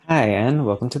Hi, and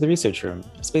welcome to the Research Room,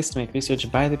 a space to make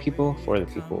research by the people for the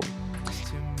people.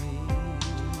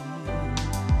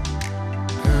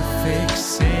 Perfect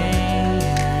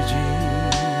synergy.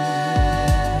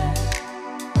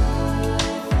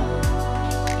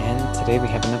 And today we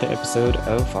have another episode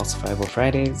of Falsifiable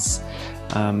Fridays,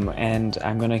 and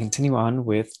I'm going to continue on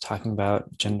with talking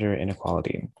about gender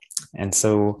inequality. And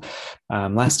so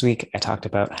last week I talked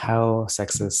about how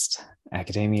sexist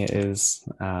academia is,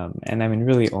 and I mean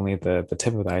really only the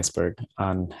tip of the iceberg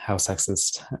on how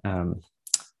sexist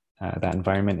that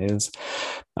environment is.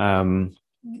 Of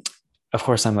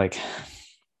course, I'm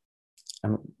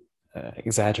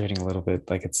exaggerating a little bit.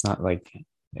 Like it's not like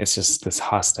it's just this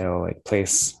hostile like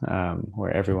place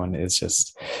where everyone is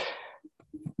just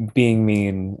being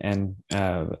mean and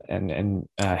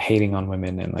hating on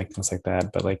women and like things like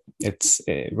that. But like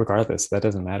regardless, that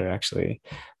doesn't matter actually.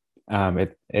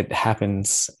 It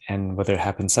happens, and whether it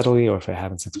happens subtly or if it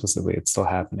happens explicitly, it's still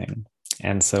happening.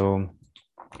 And so,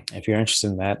 if you're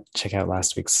interested in that, check out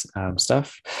last week's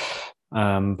stuff.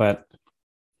 But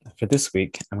for this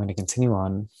week, I'm going to continue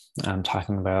on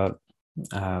talking about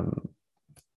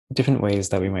different ways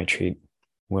that we might treat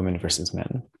women versus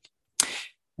men.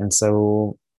 And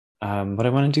so, what I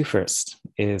want to do first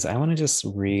is I want to just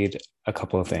read a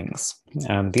couple of things.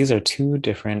 These are two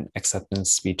different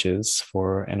acceptance speeches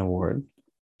for an award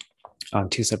on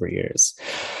two separate years.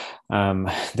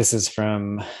 This is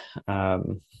from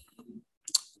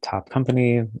top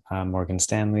company, Morgan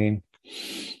Stanley.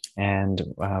 And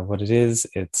what it is,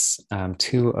 it's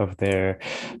two of their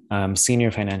senior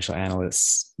financial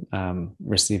analysts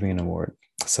receiving an award.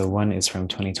 So one is from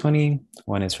 2020,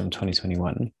 one is from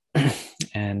 2021.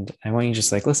 And I want you to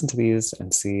just like listen to these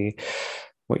and see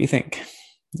what you think.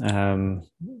 Yeah,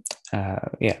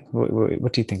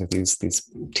 what do you think of these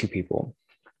two people?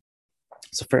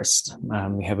 So first,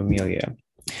 we have Amelia.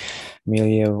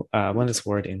 Amelia won this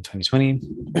award in 2020,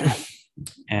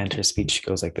 and her speech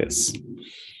goes like this.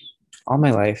 All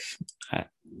my life,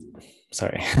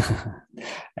 sorry,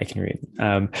 I can read.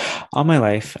 All my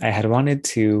life, I had wanted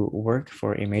to work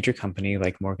for a major company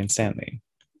like Morgan Stanley.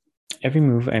 Every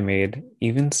move I made,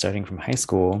 even starting from high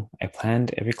school, I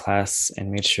planned every class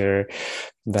and made sure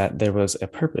that there was a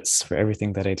purpose for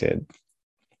everything that I did.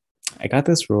 I got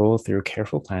this role through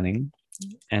careful planning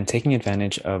and taking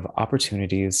advantage of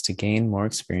opportunities to gain more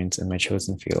experience in my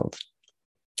chosen field.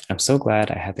 I'm so glad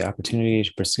I had the opportunity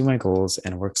to pursue my goals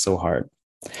and work so hard.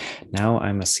 Now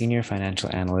I'm a senior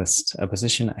financial analyst, a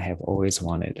position I have always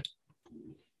wanted.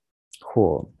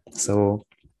 Cool. So,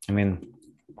 I mean,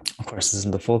 of course, this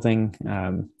isn't the full thing,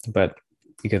 but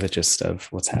you get the gist of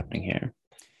what's happening here.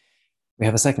 We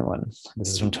have a second one. This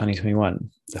is from 2021,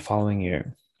 the following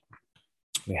year.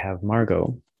 We have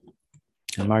Margot.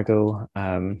 And Margot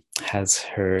has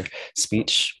her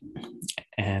speech,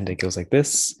 and it goes like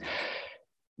this.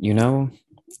 You know,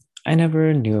 I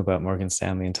never knew about Morgan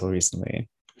Stanley until recently.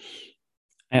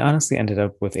 I honestly ended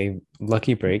up with a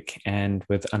lucky break and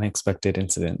with unexpected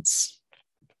incidents.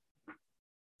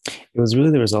 It was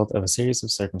really the result of a series of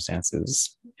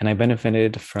circumstances, and I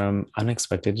benefited from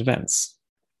unexpected events.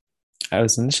 I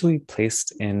was initially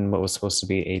placed in what was supposed to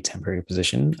be a temporary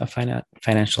position of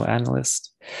financial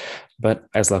analyst, but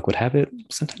as luck would have it,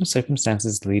 sometimes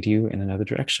circumstances lead you in another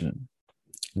direction.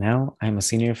 Now I'm a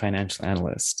senior financial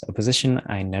analyst, a position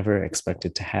I never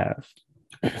expected to have.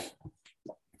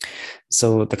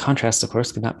 So the contrast, of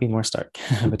course, could not be more stark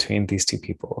between these two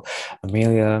people.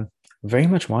 Amelia very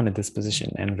much wanted this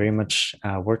position and very much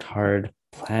worked hard,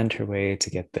 planned her way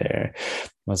to get there,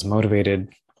 was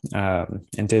motivated,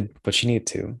 and did what she needed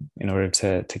to in order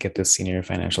to get this senior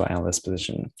financial analyst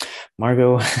position.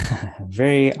 Margot,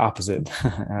 very opposite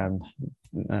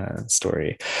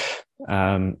story.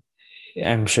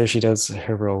 I'm sure she does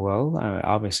her role well.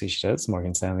 Obviously, she does.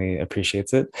 Morgan Stanley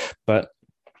appreciates it. But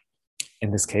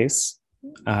in this case,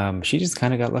 she just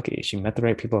kind of got lucky. She met the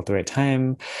right people at the right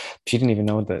time. She didn't even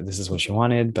know that this is what she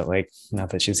wanted, but like now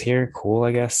that she's here, cool,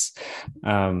 I guess.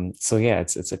 So yeah,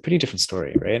 it's a pretty different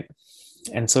story, right?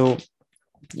 And so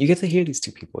you get to hear these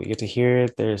two people. You get to hear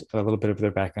there's a little bit of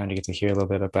their background. You get to hear a little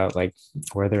bit about like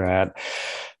where they're at.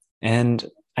 And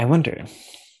I wonder,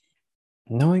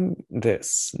 knowing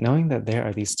this, knowing that there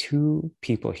are these two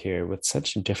people here with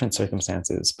such different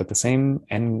circumstances, but the same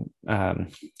end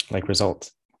like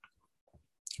result,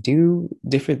 do you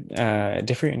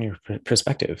differ in your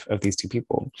perspective of these two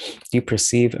people? Do you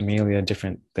perceive Amelia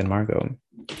different than Margot?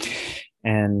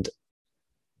 And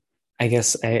I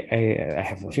guess I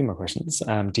have a few more questions.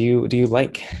 Do you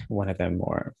like one of them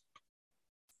more?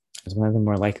 Is one of them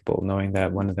more likable, knowing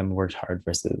that one of them worked hard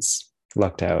versus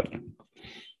lucked out?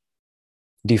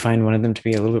 Do you find one of them to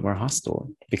be a little bit more hostile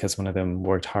because one of them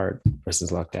worked hard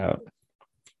versus lucked out?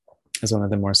 Is one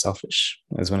of them more selfish?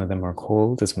 Is one of them more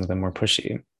cold? Is one of them more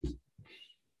pushy?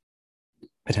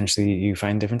 Potentially you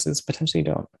find differences, potentially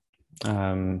you don't.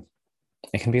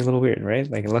 It can be a little weird, right?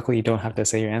 Like, luckily, you don't have to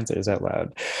say your answers out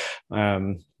loud.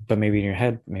 But maybe in your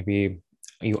head, maybe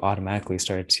you automatically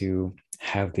start to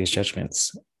have these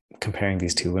judgments comparing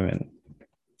these two women.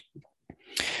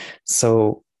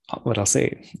 So, what I'll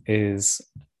say is,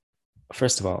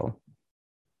 first of all,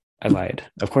 I lied.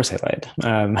 Of course, I lied.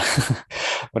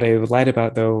 What I lied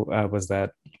about, though, was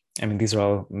that, I mean, these are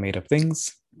all made up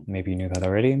things. Maybe you knew that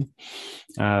already.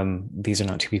 These are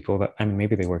not two people that, I mean,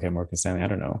 maybe they work at Morgan Stanley. I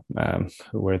don't know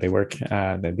where they work.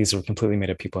 These are completely made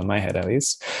up people in my head, at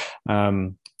least.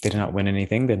 They did not win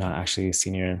anything. They're not actually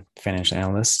senior financial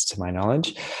analysts, to my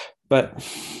knowledge. But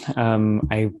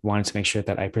I wanted to make sure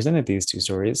that I presented these two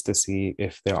stories to see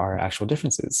if there are actual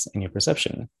differences in your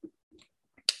perception.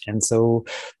 And so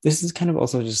this is kind of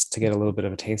also just to get a little bit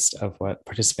of a taste of what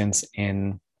participants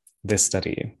in this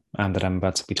study that I'm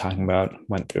about to be talking about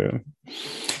went through.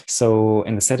 So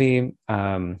in the study,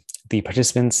 the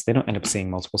participants, they don't end up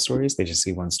seeing multiple stories, they just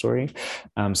see one story.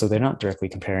 So they're not directly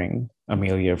comparing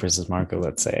Amelia versus Margot,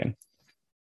 let's say,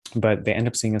 but they end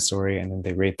up seeing a story and then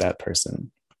they rate that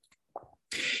person.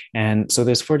 And so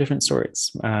there's 4 different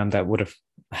stories that would have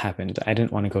happened. I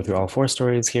didn't want to go through all 4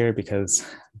 stories here because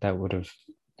that would have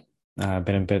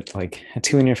been a bit like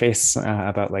too in your face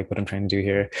about like what I'm trying to do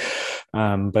here.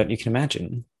 But you can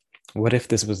imagine, what if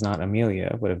this was not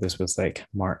Amelia? What if this was like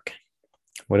Mark?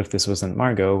 What if this wasn't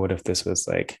Margot? What if this was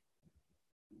like,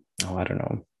 oh, I don't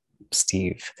know,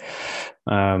 Steve?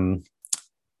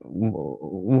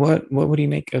 What would you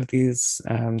make of these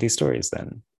stories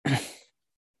then?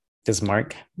 Does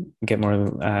Mark get more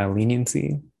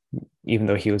leniency, even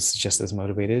though he was just as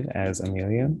motivated as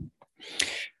Amelia?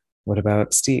 What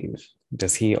about Steve?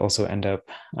 Does he also end up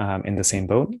in the same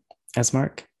boat as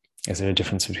Mark? Is there a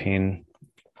difference between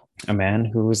a man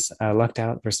who's lucked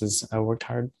out versus worked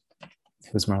hard?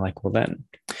 Who's more likable then?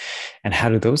 And how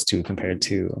do those two compare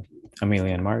to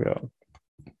Amelia and Margot?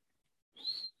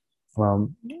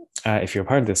 Well, if you're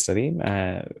part of this study,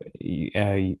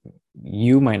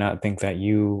 you might not think that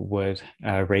you would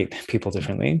rate people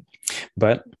differently,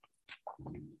 but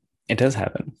it does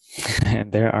happen.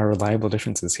 And there are reliable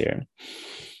differences here.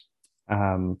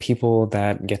 People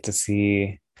that get to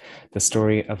see the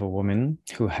story of a woman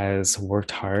who has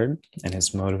worked hard and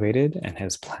is motivated and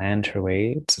has planned her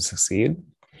way to succeed,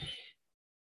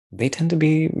 they tend to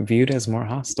be viewed as more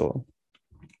hostile.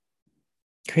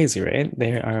 Crazy, right?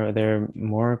 They're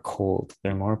more cold,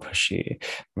 they're more pushy,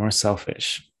 more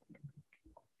selfish.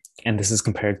 And this is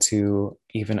compared to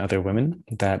even other women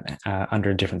that,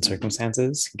 under different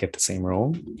circumstances, get the same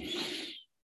role.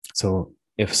 So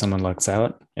if someone lucks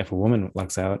out, if a woman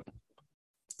lucks out,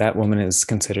 that woman is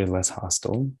considered less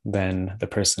hostile than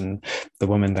the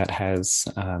woman that has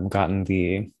gotten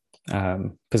the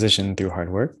position through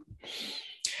hard work.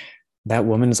 That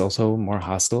woman is also more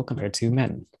hostile compared to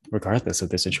men, regardless of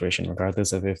the situation,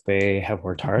 regardless of if they have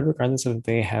worked hard, regardless of if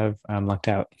they have lucked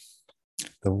out.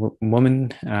 The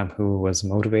woman who was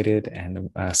motivated and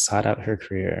sought out her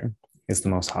career is the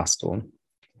most hostile.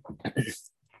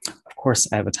 Of course,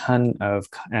 I have a ton of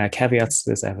caveats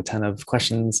to this. I have a ton of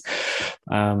questions,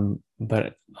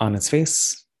 but on its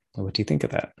face, what do you think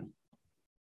of that?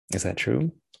 Is that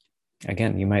true?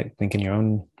 Again, you might think in your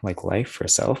own like life or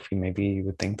self, you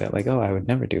would think that like, oh, I would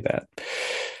never do that.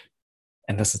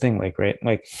 And that's the thing, like, right?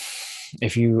 Like,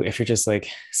 if you're just like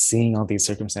seeing all these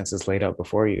circumstances laid out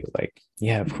before you, like,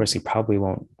 yeah, of course you probably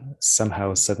won't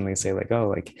somehow suddenly say like, oh,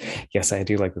 like, yes, I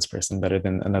do like this person better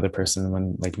than another person,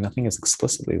 when like nothing is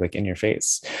explicitly like in your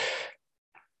face.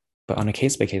 But on a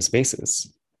case-by-case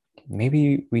basis,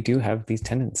 maybe we do have these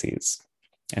tendencies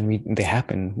and they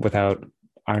happen without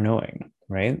our knowing,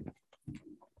 right?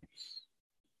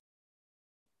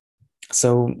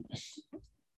 So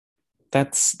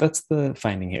that's the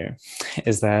finding here,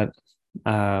 is that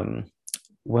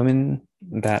women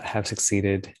that have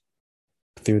succeeded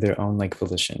through their own like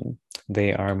volition,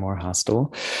 they are more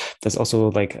hostile. There's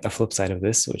also like a flip side of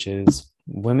this, which is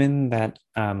women that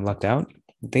lucked out,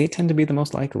 they tend to be the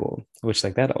most likable, which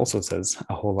like that also says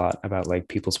a whole lot about like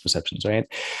people's perceptions, right?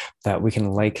 That we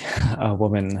can like a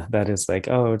woman that is like,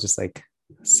 oh, just like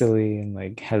silly and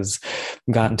like has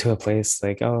gotten to a place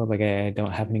like, oh, like I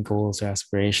don't have any goals or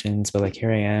aspirations, but like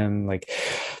here I am, like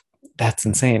that's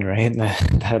insane, right?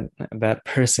 That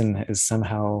person is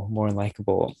somehow more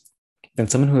likable than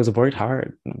someone who has worked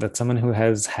hard, that's someone who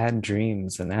has had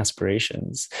dreams and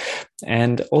aspirations.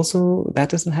 And also, that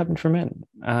doesn't happen for men.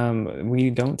 We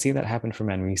don't see that happen for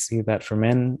men. We see that for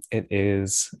men, it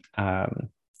is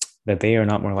that they are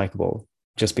not more likable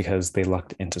just because they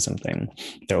lucked into something.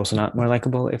 They're also not more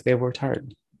likable if they've worked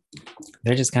hard.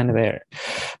 They're just kind of there.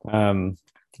 Um,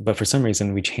 but for some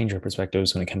reason, we change our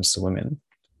perspectives when it comes to women.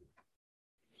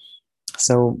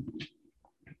 So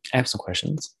I have some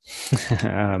questions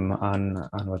on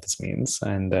what this means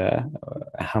and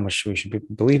how much we should be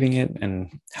believing it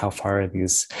and how far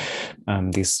these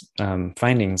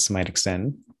findings might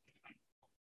extend,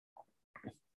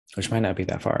 which might not be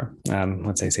that far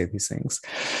once I say these things.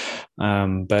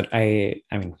 But I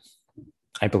mean,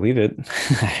 I believe it.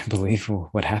 I believe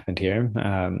what happened here.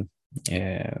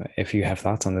 If you have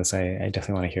thoughts on this, I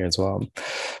definitely want to hear as well.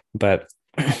 But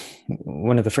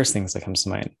one of the first things that comes to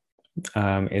mind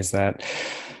is that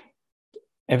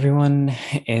everyone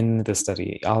in the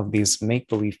study, all of these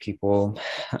make-believe people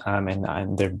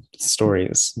and their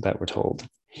stories that were told,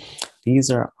 these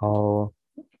are all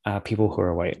people who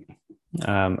are white.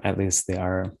 At least they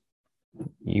are.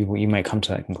 You might come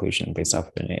to that conclusion based off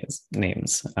of their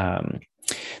names.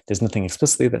 There's nothing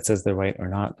explicitly that says they're white or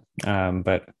not,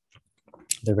 but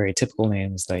they're very typical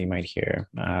names that you might hear.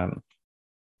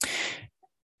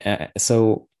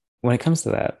 So when it comes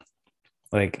to that,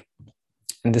 like,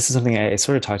 and this is something I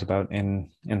sort of talked about in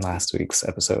last week's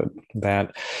episode,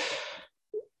 that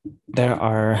there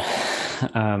are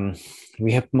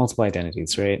we have multiple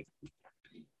identities, right?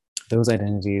 Those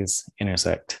identities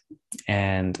intersect,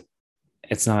 and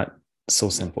it's not so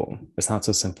simple. It's not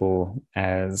so simple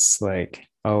as like,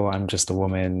 oh, I'm just a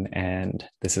woman and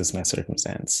this is my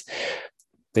circumstance.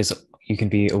 You can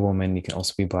be a woman, you can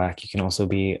also be Black, you can also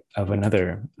be of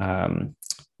another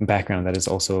background that is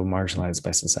also marginalized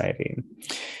by society.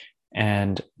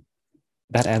 And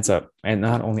that adds up. And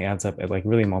not only adds up, it like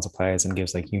really multiplies and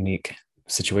gives like unique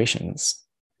situations,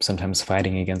 sometimes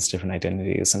fighting against different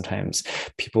identities, sometimes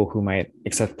people who might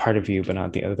accept part of you but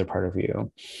not the other part of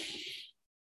you.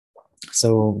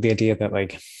 So the idea that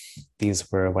like these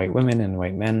were white women and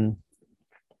white men,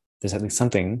 there's at least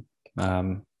something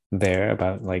there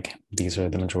about like these are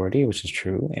the majority, which is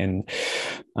true. And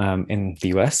in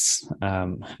the US,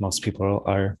 most people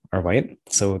are white.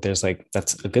 So there's like,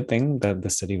 that's a good thing that the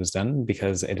study was done,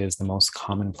 because it is the most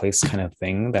commonplace kind of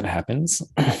thing that happens.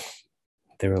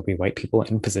 There will be white people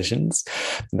in positions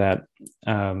that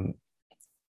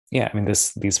yeah, I mean,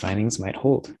 these findings might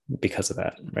hold because of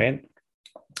that, right?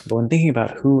 But when thinking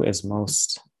about who is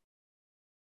most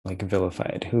like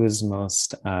vilified, who is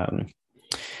most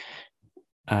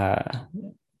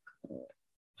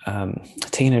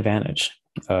taken advantage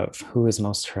of, who is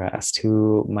most harassed,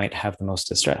 who might have the most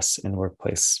distress in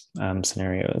workplace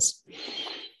scenarios,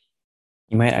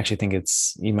 you might actually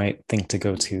you might think to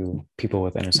go to people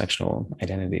with intersectional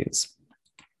identities.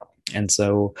 And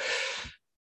so,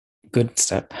 good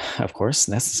step, of course,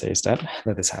 necessary step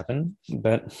that this happen,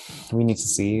 but we need to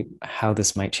see how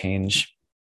this might change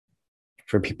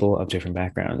for people of different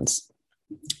backgrounds.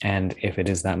 And if it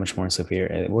is that much more severe,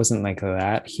 it wasn't like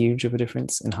that huge of a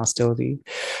difference in hostility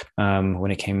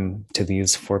when it came to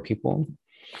these 4 people.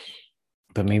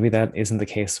 But maybe that isn't the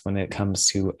case when it comes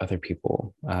to other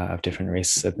people of different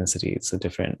races, ethnicities, of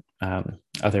different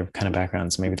other kind of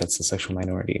backgrounds. Maybe that's a sexual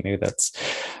minority. Maybe that's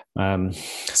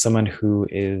someone who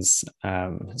is,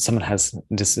 someone has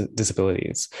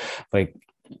disabilities. Like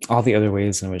all the other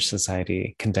ways in which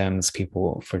society condemns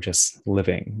people for just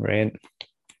living, right?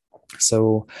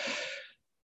 So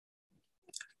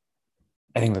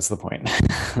I think that's the point.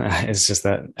 It's just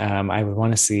that I would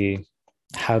want to see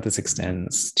how this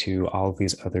extends to all of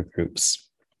these other groups.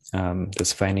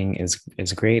 This finding is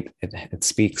great. It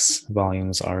speaks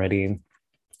volumes already.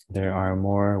 There are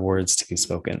more words to be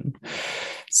spoken.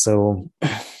 So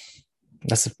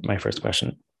that's my first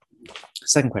question.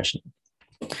 Second question.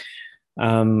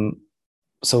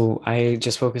 So I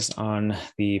just focused on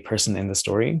the person in the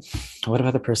story. What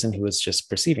about the person who is just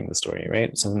perceiving the story,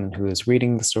 right? Someone who is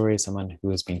reading the story, someone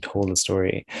who is being told the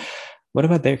story. What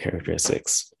about their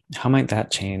characteristics? How might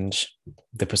that change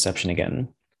the perception again?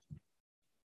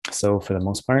 So for the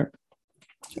most part,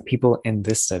 people in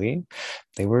this study,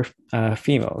 they were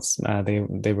females.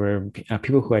 They were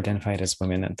people who identified as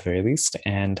women at the very least.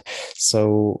 And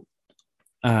so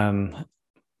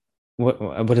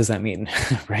what does that mean,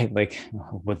 right? Like,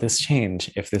 would this change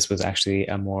if this was actually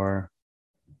a more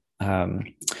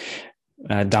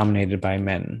dominated by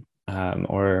men,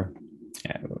 or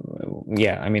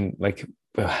yeah, I mean, like,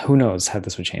 who knows how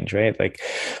this would change, right? Like,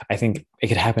 I think it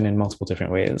could happen in multiple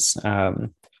different ways.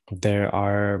 there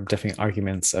are definitely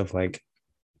arguments of like,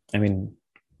 I mean,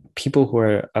 people who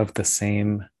are of the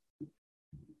same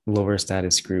lower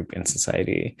status group in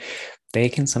society, they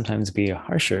can sometimes be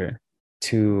harsher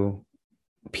to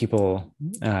people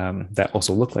that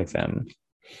also look like them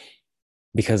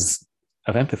because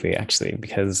of empathy, actually,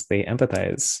 because they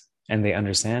empathize and they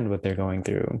understand what they're going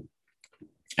through.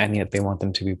 And yet they want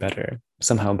them to be better,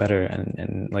 somehow better,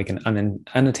 and like an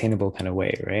unattainable kind of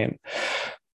way, right?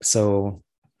 So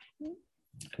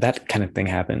that kind of thing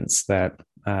happens that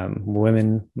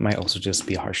women might also just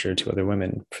be harsher to other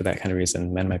women for that kind of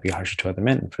reason. Men might be harsher to other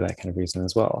men for that kind of reason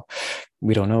as well.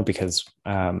 We don't know because,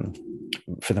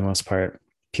 for the most part,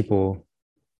 people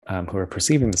who are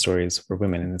perceiving the stories were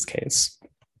women in this case.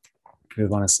 We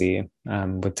want to see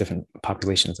with different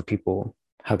populations of people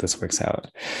how this works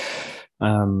out.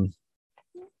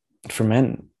 For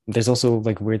men, there's also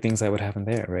like weird things that would happen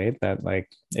there, right? That like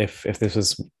if this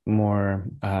was more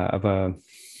of a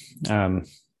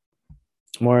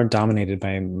more dominated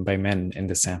by men in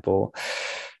the sample,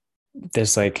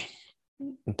 there's like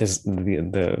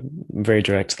the very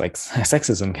direct like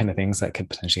sexism kind of things that could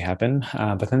potentially happen.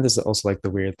 But then there's also like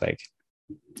the weird like,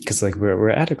 because like we're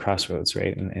at a crossroads,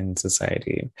 right, in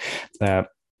society, that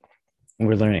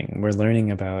we're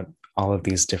learning about all of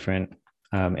these different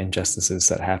injustices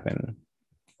that happen.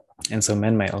 And so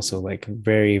men might also like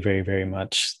very, very, very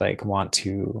much like want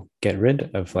to get rid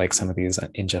of like some of these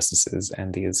injustices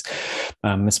and these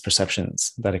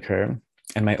misperceptions that occur,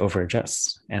 and might over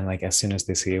adjust. And like as soon as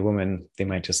they see a woman, they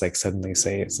might just like suddenly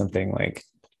say something like,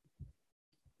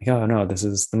 oh no, this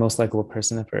is the most likable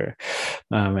person ever.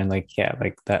 And like, yeah,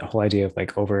 like that whole idea of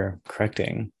like over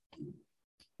correcting,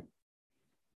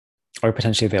 or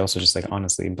potentially they also just like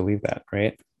honestly believe that,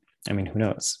 right? I mean, who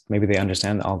knows? Maybe they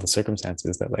understand all the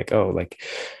circumstances that like, oh, like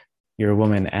you're a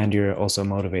woman and you're also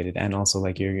motivated, and also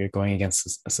like you're going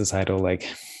against societal like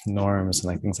norms and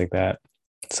like things like that.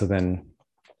 So then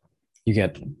you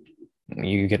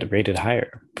get rated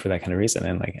higher for that kind of reason,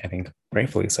 and like I think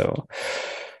rightfully so.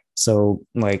 So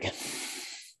like,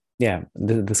 yeah,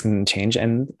 this can change,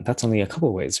 and that's only a couple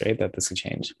of ways, right? That this could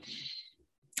change.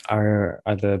 Are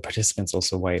the participants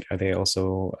also white? Are they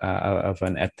also of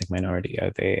an ethnic minority?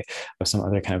 Are they of some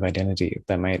other kind of identity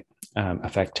that might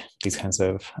affect these kinds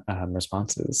of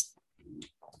responses?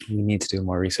 We need to do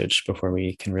more research before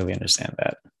we can really understand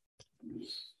that.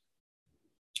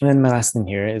 And then my last thing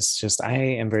here is just I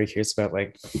am very curious about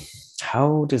like,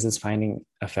 how does this finding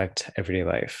affect everyday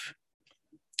life?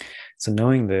 So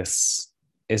knowing this,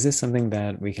 is this something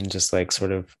that we can just like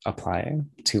sort of apply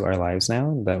to our lives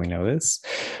now that we know this?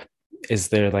 Is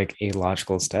there like a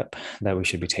logical step that we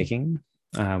should be taking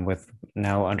with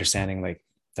now understanding like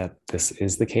that this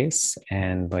is the case,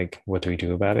 and like what do we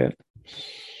do about it?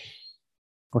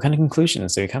 What kind of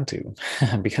conclusions do we come to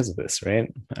because of this,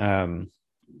 right?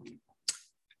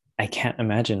 I can't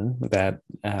imagine that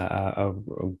a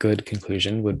good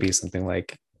conclusion would be something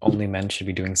like only men should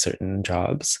be doing certain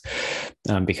jobs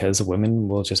because women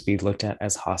will just be looked at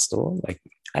as hostile. Like,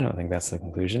 I don't think that's the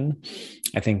conclusion.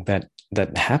 I think that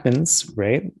that happens,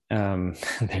 right?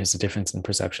 There's a difference in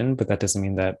perception, but that doesn't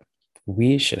mean that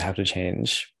we should have to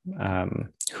change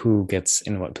who gets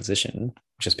in what position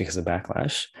just because of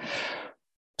backlash.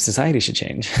 Society should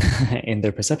change in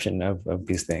their perception of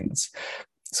these things.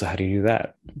 So how do you do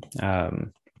that?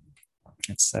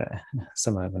 It's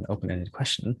somewhat of an open-ended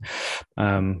question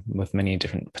with many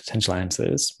different potential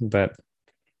answers. But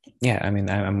yeah, I mean,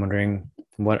 I'm wondering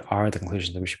what are the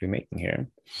conclusions that we should be making here?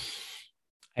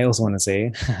 I also want to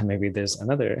say maybe there's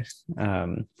another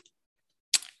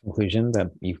conclusion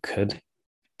that you could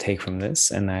take from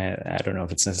this. And I don't know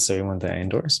if it's necessarily one that I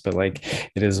endorse, but like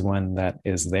it is one that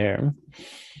is there.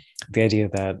 The idea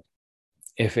that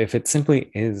if it simply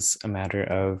is a matter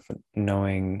of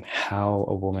knowing how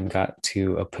a woman got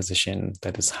to a position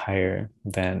that is higher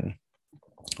than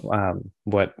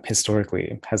what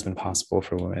historically has been possible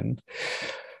for women,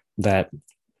 that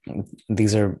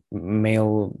these are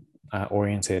male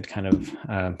oriented kind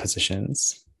of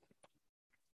positions,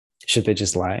 should they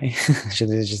just lie? Should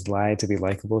they just lie to be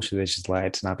likable? Should they just lie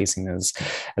to not be seen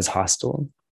as hostile?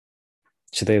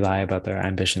 Should they lie about their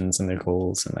ambitions and their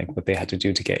goals and like what they had to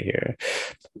do to get here?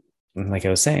 And like I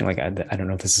was saying, like I don't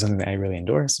know if this is something that I really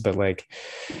endorse, but like,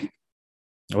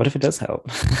 what if it does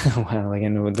help? Well, like,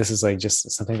 and this is like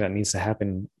just something that needs to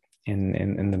happen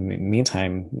in the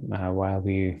meantime while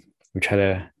we try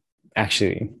to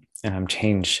actually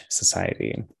change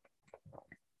society.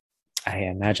 I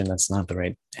imagine that's not the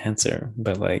right answer,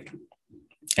 but like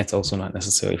it's also not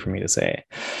necessarily for me to say.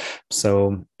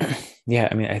 So yeah,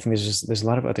 I mean, I think there's a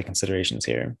lot of other considerations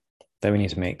here that we need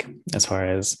to make as far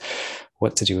as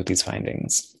what to do with these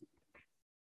findings.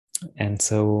 And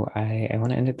so I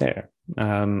want to end it there.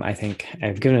 I think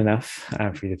I've given enough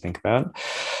for you to think about.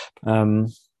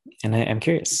 And I'm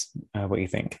curious what you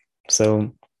think.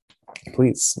 So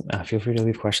please feel free to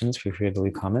leave questions, feel free to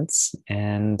leave comments,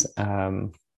 and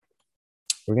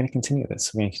we're going to continue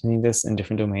this. We're going to continue this in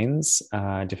different domains,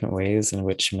 different ways in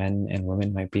which men and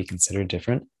women might be considered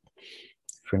different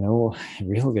for no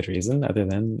real good reason other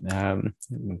than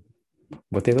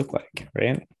what they look like,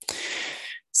 right?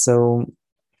 So,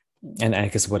 and I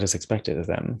guess what is expected of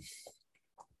them.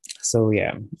 So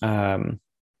yeah, I'm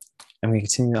going to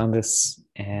continue on this.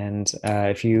 And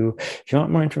if you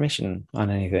want more information on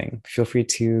anything, feel free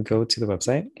to go to the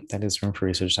website, that is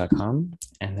roomforresearch.com,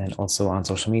 and then also on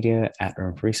social media at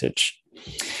Room for Research.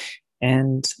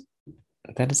 And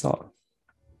that is all.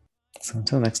 So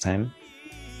until next time,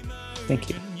 thank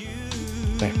you.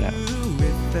 Bye for now.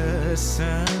 With the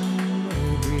sun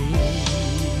will breathe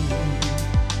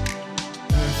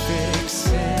perfect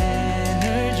sense.